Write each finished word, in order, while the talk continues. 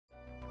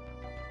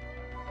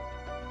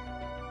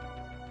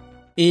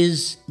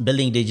Is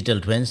building digital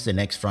twins the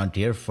next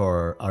frontier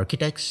for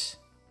architects?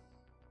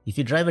 If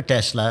you drive a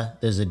Tesla,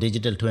 there's a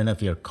digital twin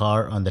of your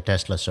car on the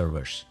Tesla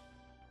servers.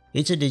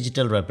 It's a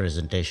digital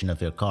representation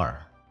of your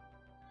car.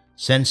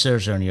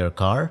 Sensors on your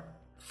car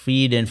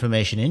feed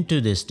information into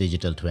this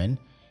digital twin,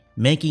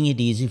 making it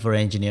easy for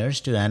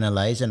engineers to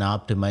analyze and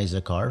optimize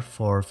the car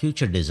for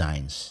future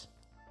designs.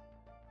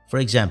 For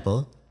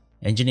example,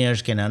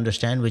 engineers can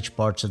understand which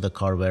parts of the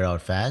car wear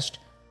out fast,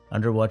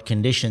 under what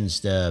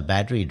conditions the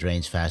battery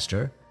drains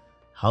faster,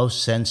 how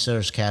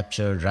sensors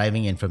capture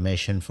driving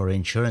information for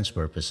insurance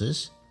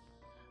purposes,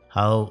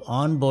 how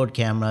onboard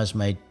cameras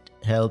might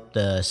help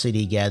the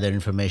city gather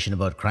information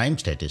about crime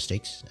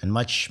statistics, and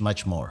much,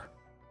 much more.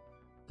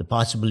 The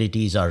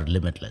possibilities are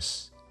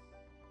limitless.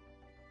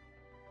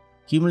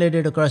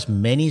 Accumulated across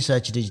many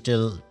such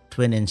digital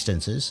twin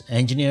instances,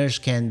 engineers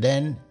can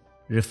then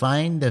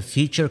refine the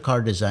future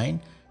car design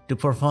to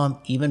perform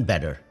even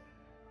better,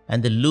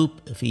 and the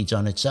loop feeds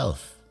on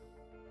itself.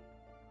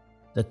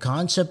 The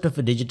concept of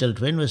a digital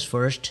twin was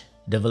first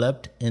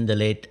developed in the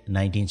late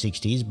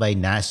 1960s by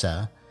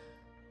NASA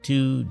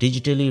to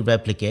digitally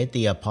replicate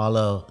the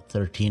Apollo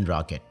 13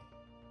 rocket.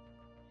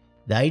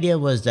 The idea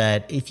was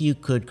that if you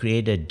could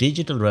create a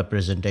digital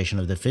representation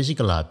of the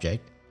physical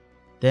object,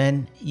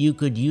 then you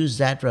could use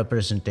that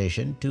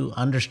representation to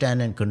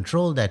understand and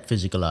control that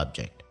physical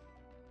object.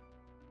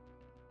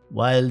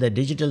 While the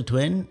digital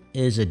twin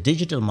is a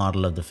digital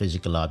model of the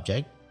physical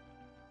object,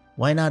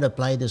 why not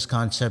apply this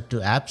concept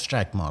to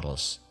abstract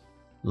models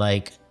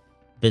like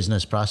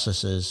business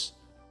processes,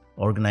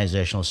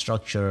 organizational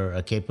structure,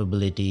 a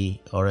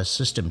capability, or a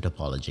system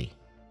topology?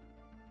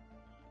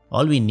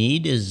 All we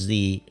need is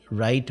the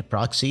right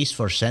proxies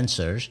for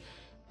sensors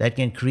that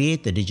can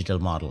create the digital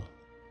model.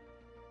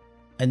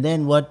 And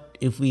then what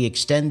if we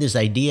extend this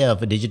idea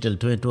of a digital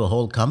twin to a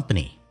whole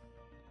company?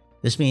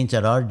 This means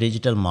that our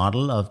digital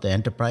model of the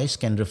enterprise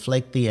can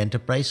reflect the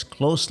enterprise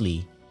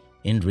closely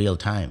in real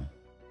time.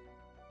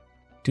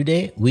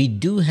 Today, we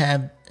do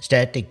have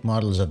static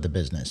models of the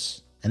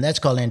business, and that's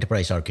called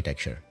enterprise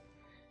architecture.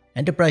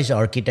 Enterprise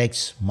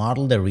architects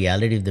model the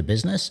reality of the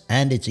business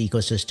and its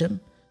ecosystem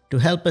to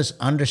help us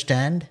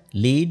understand,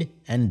 lead,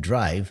 and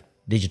drive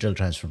digital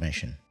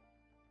transformation.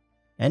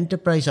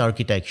 Enterprise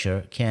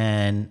architecture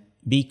can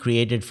be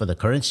created for the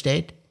current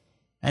state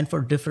and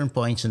for different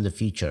points in the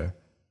future,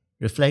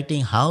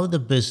 reflecting how the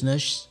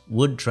business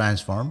would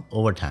transform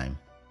over time.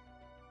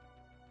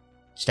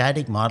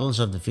 Static models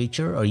of the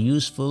future are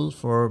useful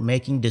for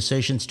making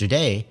decisions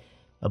today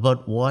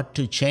about what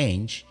to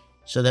change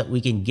so that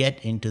we can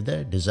get into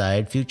the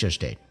desired future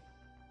state.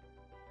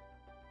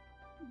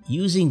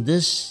 Using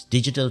this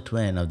digital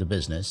twin of the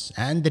business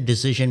and the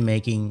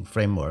decision-making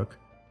framework,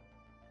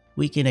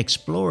 we can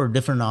explore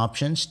different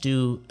options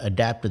to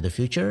adapt to the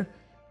future,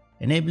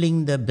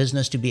 enabling the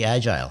business to be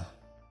agile,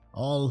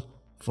 all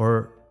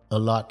for a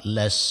lot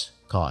less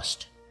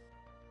cost.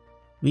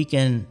 We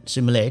can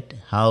simulate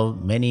how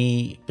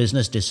many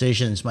business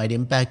decisions might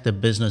impact the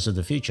business of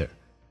the future.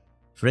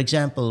 For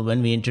example,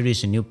 when we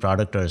introduce a new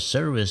product or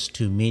service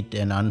to meet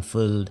an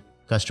unfulfilled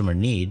customer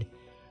need,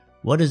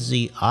 what is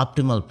the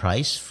optimal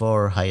price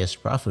for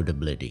highest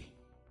profitability?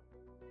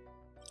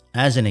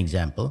 As an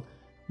example,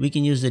 we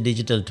can use the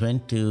digital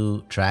twin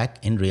to track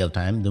in real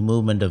time the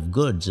movement of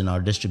goods in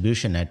our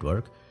distribution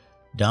network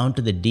down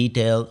to the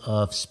detail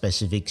of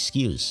specific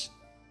SKUs.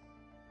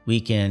 We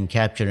can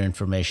capture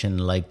information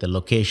like the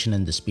location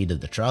and the speed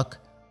of the truck,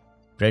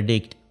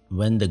 predict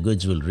when the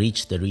goods will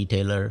reach the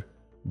retailer,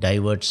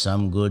 divert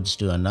some goods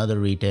to another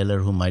retailer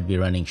who might be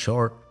running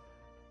short,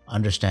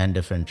 understand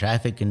different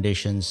traffic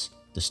conditions,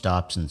 the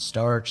stops and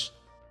starts,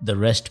 the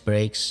rest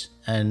breaks,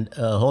 and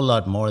a whole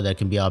lot more that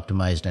can be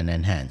optimized and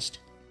enhanced.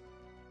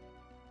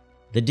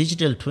 The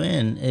digital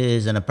twin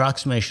is an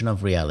approximation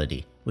of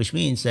reality, which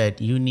means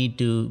that you need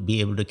to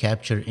be able to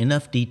capture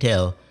enough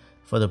detail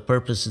for the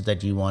purposes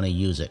that you want to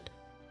use it.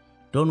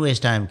 Don't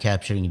waste time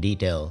capturing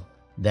detail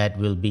that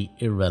will be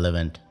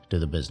irrelevant to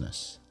the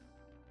business.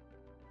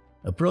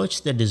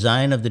 Approach the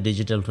design of the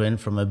digital twin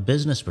from a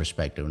business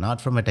perspective,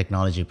 not from a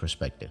technology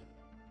perspective.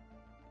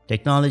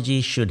 Technology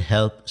should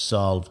help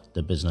solve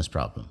the business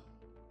problem.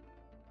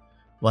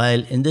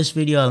 While in this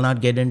video I'll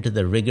not get into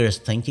the rigorous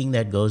thinking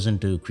that goes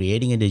into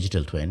creating a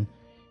digital twin,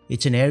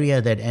 it's an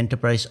area that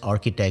enterprise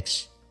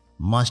architects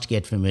must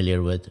get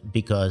familiar with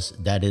because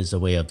that is the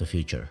way of the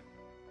future.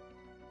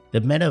 The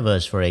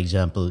metaverse, for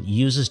example,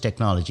 uses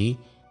technology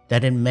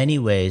that in many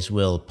ways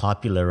will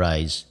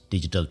popularize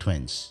digital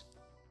twins.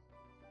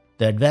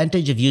 The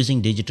advantage of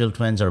using digital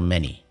twins are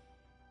many.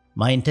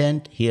 My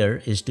intent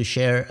here is to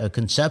share a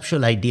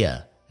conceptual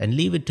idea and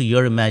leave it to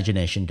your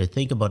imagination to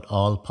think about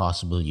all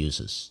possible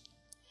uses.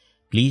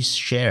 Please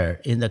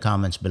share in the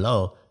comments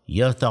below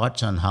your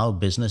thoughts on how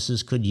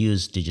businesses could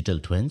use digital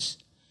twins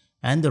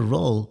and the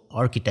role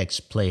architects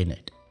play in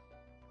it.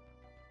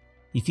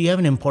 If you have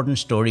an important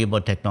story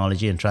about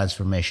technology and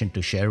transformation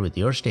to share with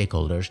your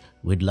stakeholders,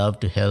 we'd love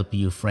to help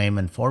you frame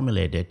and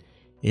formulate it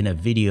in a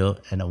video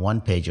and a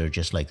one-pager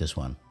just like this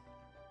one.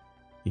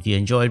 If you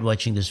enjoyed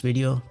watching this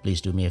video,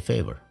 please do me a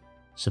favor.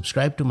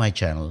 subscribe to my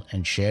channel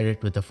and share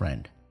it with a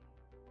friend.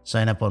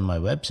 Sign up on my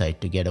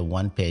website to get a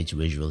one-page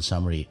visual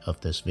summary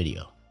of this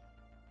video.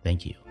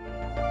 Thank you.